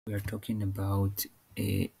We are talking about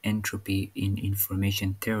entropy in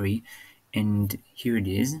information theory, and here it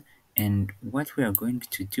is. And what we are going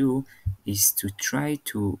to do is to try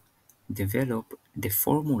to develop the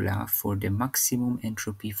formula for the maximum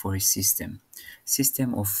entropy for a system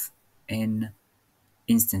of n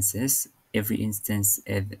instances. Every instance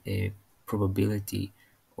has a probability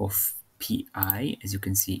of pi, as you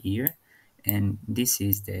can see here, and this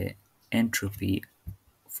is the entropy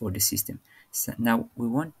for the system. So now we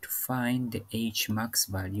want to find the H max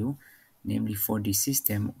value, namely for the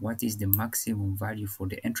system, what is the maximum value for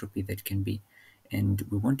the entropy that can be. And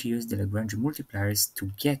we want to use the Lagrange multipliers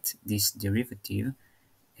to get this derivative,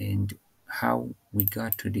 and how we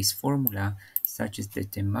got to this formula such as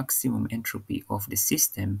that the maximum entropy of the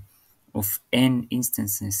system of n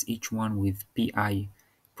instances, each one with pi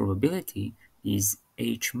probability, is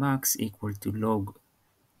H max equal to log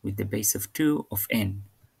with the base of 2 of n.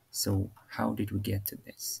 So how did we get to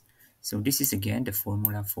this? So this is again the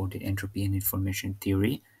formula for the entropy in information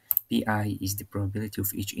theory. Pi is the probability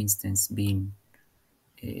of each instance being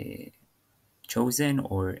chosen,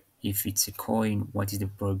 or if it's a coin, what is the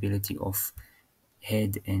probability of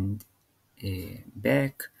head and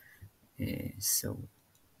back.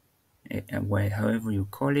 However you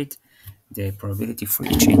call it, the probability for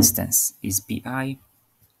each instance is pi,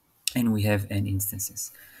 and we have n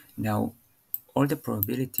instances. Now all the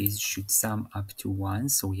probabilities should sum up to 1,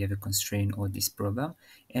 so we have a constraint on this problem,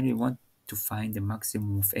 and we want to find the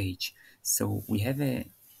maximum of h. So we have an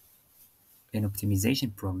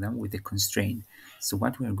optimization problem with a constraint. So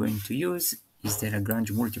what we are going to use is the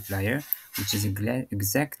Lagrange multiplier, which is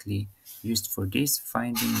exactly used for this,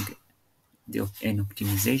 finding an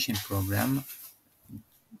optimization problem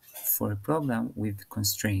for a problem with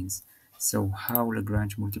constraints. So how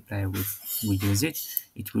Lagrange multiplier we use it?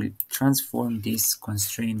 It will transform this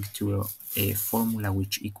constraint to a formula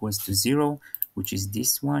which equals to 0, which is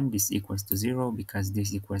this one. This equals to 0 because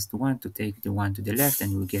this equals to 1. To take the 1 to the left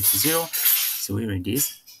and we'll get to 0. So here it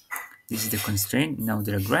is. This is the constraint. Now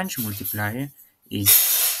the Lagrange multiplier is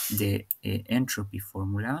the entropy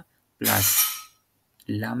formula plus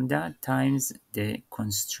lambda times the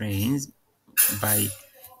constraints by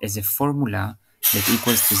as a formula that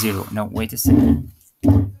equals to 0. Now wait a second.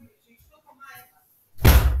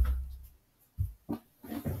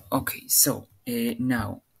 Okay, so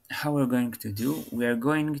now how we're going to do, we are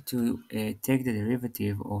going to take the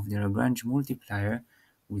derivative of the Lagrange multiplier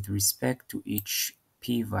with respect to each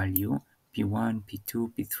p value, p1,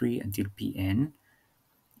 p2, p3 until pn,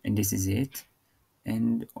 and this is it.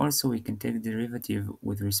 And also we can take the derivative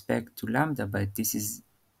with respect to lambda, but this is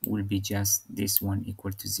will be just this one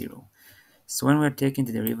equal to 0. So when we're taking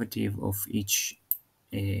the derivative of each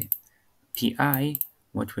pi,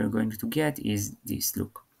 what we're going to get is this.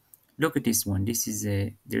 Look at this one. This is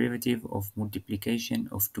a derivative of multiplication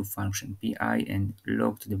of two functions, pi and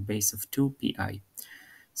log to the base of 2 pi.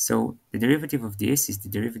 So the derivative of this is the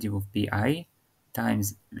derivative of pi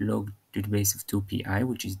times log to the base of 2 pi,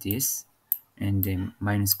 which is this, and the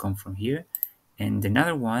minus come from here. And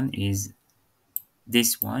another one is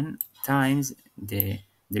this one times the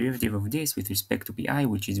derivative of this with respect to pi,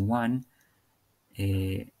 which is 1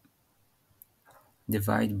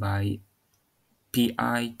 divided by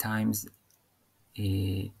pi times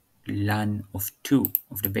ln of 2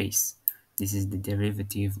 of the base. This is the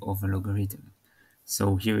derivative of a logarithm.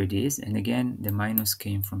 So here it is, and again the minus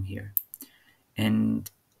came from here. And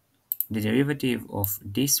the derivative of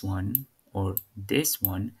this one, or this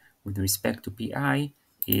one, with respect to pi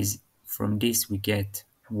is, from this we get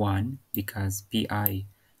 1, because pi,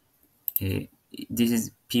 this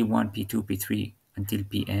is p1, p2, p3 until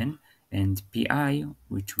pn, and pi,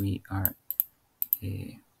 which we are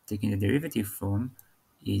taking the derivative from,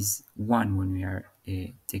 is 1 when we are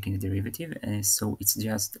taking the derivative, and so it's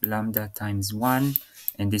just lambda times 1,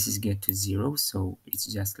 and this is get to 0, so it's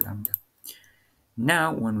just lambda.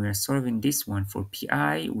 Now when we are solving this one for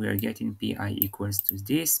pi, we are getting pi equals to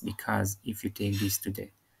this, because if you take this to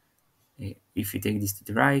the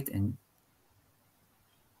right, and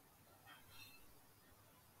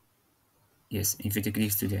yes, if you take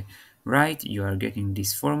this to the right, you are getting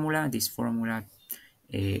this formula. This formula,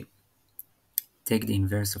 take the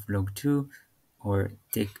inverse of log 2, or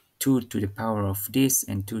take 2 to the power of this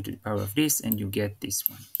and 2 to the power of this, and you get this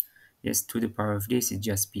one. Yes, 2 to the power of this is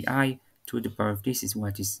just pi, 2 to the power of this is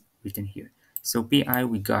what is written here. So pi,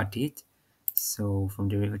 we got it. So from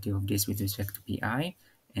derivative of this with respect to pi,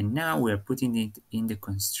 and now we are putting it in the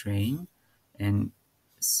constraint, and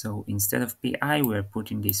so instead of pi we are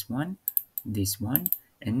putting this one,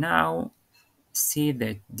 and now see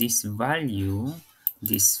that this value,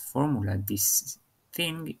 this formula, this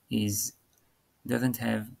thing is doesn't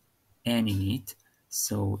have n in it,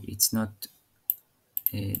 so it's not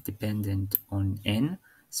dependent on n,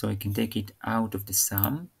 so I can take it out of the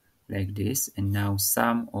sum like this, and now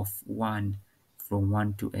sum of 1 from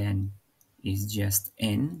 1 to n is just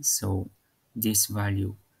n, so this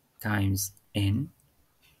value times n.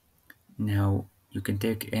 Now you can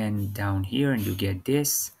take n down here and you get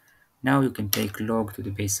this. Now you can take log to the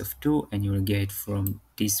base of 2 and you will get from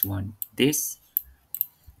this one this,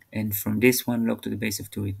 and from this one log to the base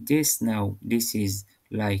of 2 is this. Now this is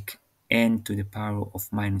like n to the power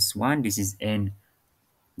of minus 1. This is n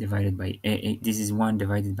divided by this is 1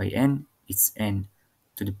 divided by n. It's n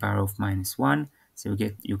to the power of minus 1. So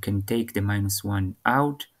you can take the minus 1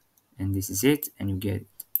 out, and this is it, and you get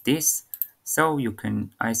this. So you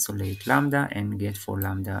can isolate lambda and get for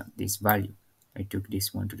lambda this value. I took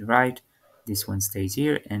this one to the right, this one stays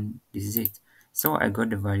here, and this is it. So I got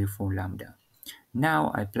the value for lambda.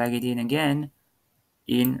 Now I plug it in again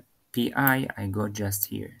in pi. I got just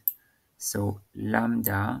here. So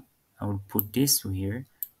lambda, I will put this here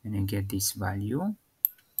and I get this value.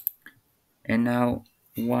 And now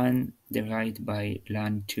 1 divided by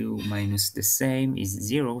ln 2 minus the same is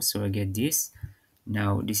 0, so I get this.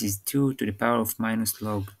 Now this is 2 to the power of minus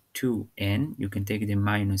log 2n. You can take the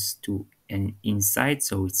minus 2n inside,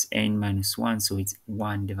 so it's n minus 1, so it's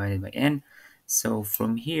 1 divided by n. So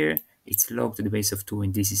from here, it's log to the base of 2,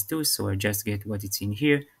 and this is 2, so I just get what it's in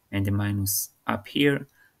here, and the minus up here,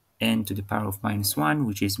 n to the power of minus 1,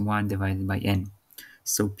 which is 1 divided by n.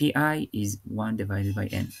 So pi is 1 divided by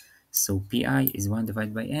n. So pi is 1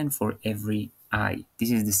 divided by n for every I.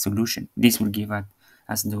 This is the solution. This will give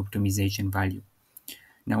us the optimization value.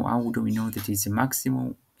 Now, how do we know that it's a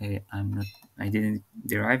maximum? I didn't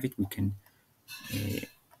derive it. We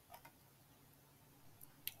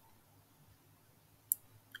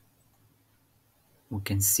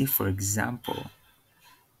can see, for example,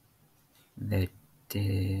 that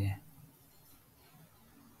I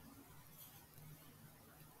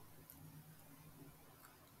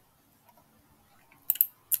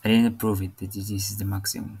didn't prove it that this is the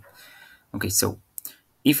maximum. Okay, so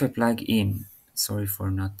if I plug in, sorry for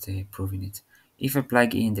not proving it. If I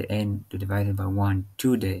plug in the n to divided by 1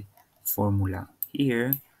 to the formula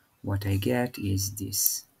here, what I get is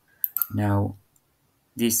this. Now,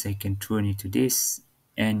 this I can turn it to this,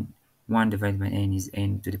 and 1 divided by n is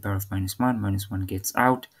n to the power of minus 1. Minus 1 gets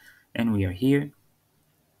out, and we are here.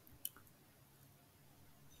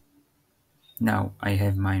 Now I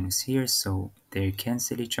have minus here, so they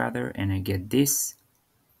cancel each other, and I get this.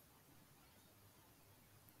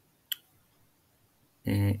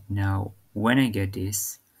 Now, when I get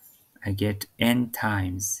this, I get n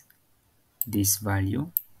times this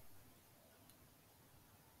value.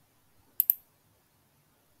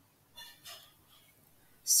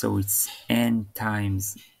 So it's n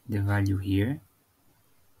times the value here.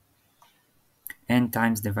 N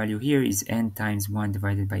times the value here is n times 1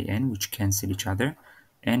 divided by n, which cancel each other,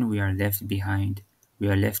 and we are left behind. We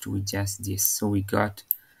are left with just this. So we got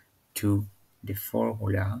to the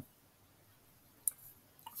formula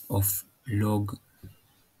of log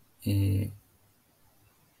with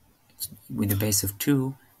the base of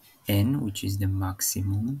 2 n, which is the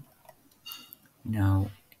maximum.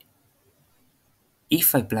 Now,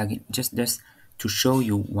 if I plug it, just to show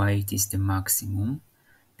you why it is the maximum,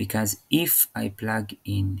 because if I plug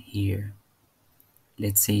in here,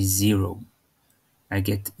 let's say 0, I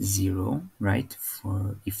get 0, right?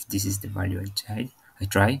 For if this is the value I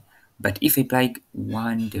try. But if I plug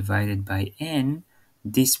 1 divided by n,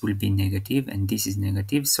 this will be negative and this is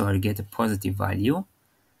negative, so I get a positive value.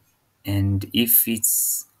 And if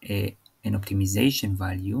it's an optimization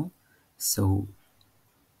value, so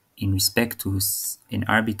in respect to an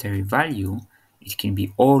arbitrary value, it can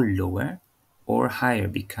be or lower or higher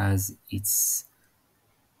because it's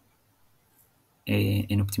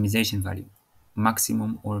an optimization value,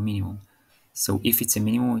 maximum or minimum. So if it's a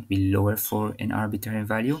minimum, it will be lower for an arbitrary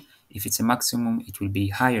value. If it's a maximum, it will be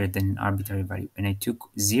higher than an arbitrary value. And I took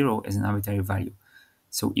 0 as an arbitrary value.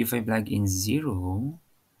 So if I plug in 0,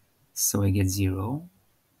 so I get 0,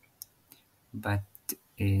 but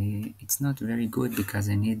it's not very good because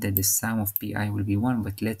I need that the sum of pi will be 1,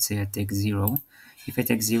 but let's say I take 0. If I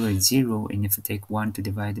take 0, it's 0, and if I take 1 to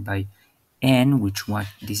divide by n,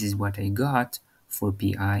 this is what I got for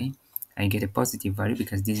pi, I get a positive value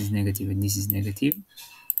because this is negative and this is negative.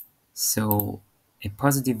 So a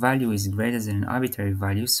positive value is greater than an arbitrary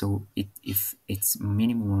value, so if it's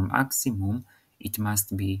minimum or maximum, it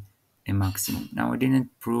must be a maximum. Now I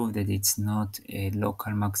didn't prove that it's not a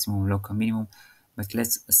local maximum, local minimum, but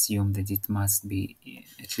let's assume that it must be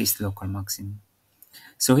at least local maximum.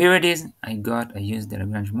 So here it is. I used the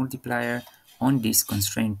Lagrange multiplier on this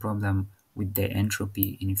constraint problem with the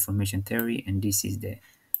entropy in information theory, and this is the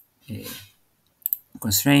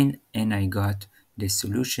constraint, and I got the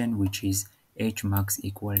solution, which is h max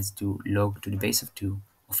equals to log to the base of 2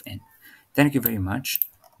 of n. Thank you very much.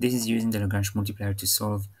 This is using the Lagrange multiplier to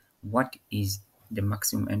solve what is the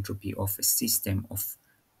maximum entropy of a system of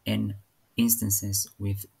n instances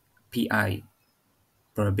with pi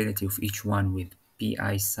probability of each one with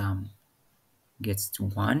pi sum gets to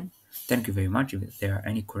 1. Thank you very much. If there are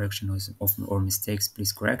any corrections or mistakes,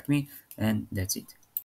 please correct me. And that's it.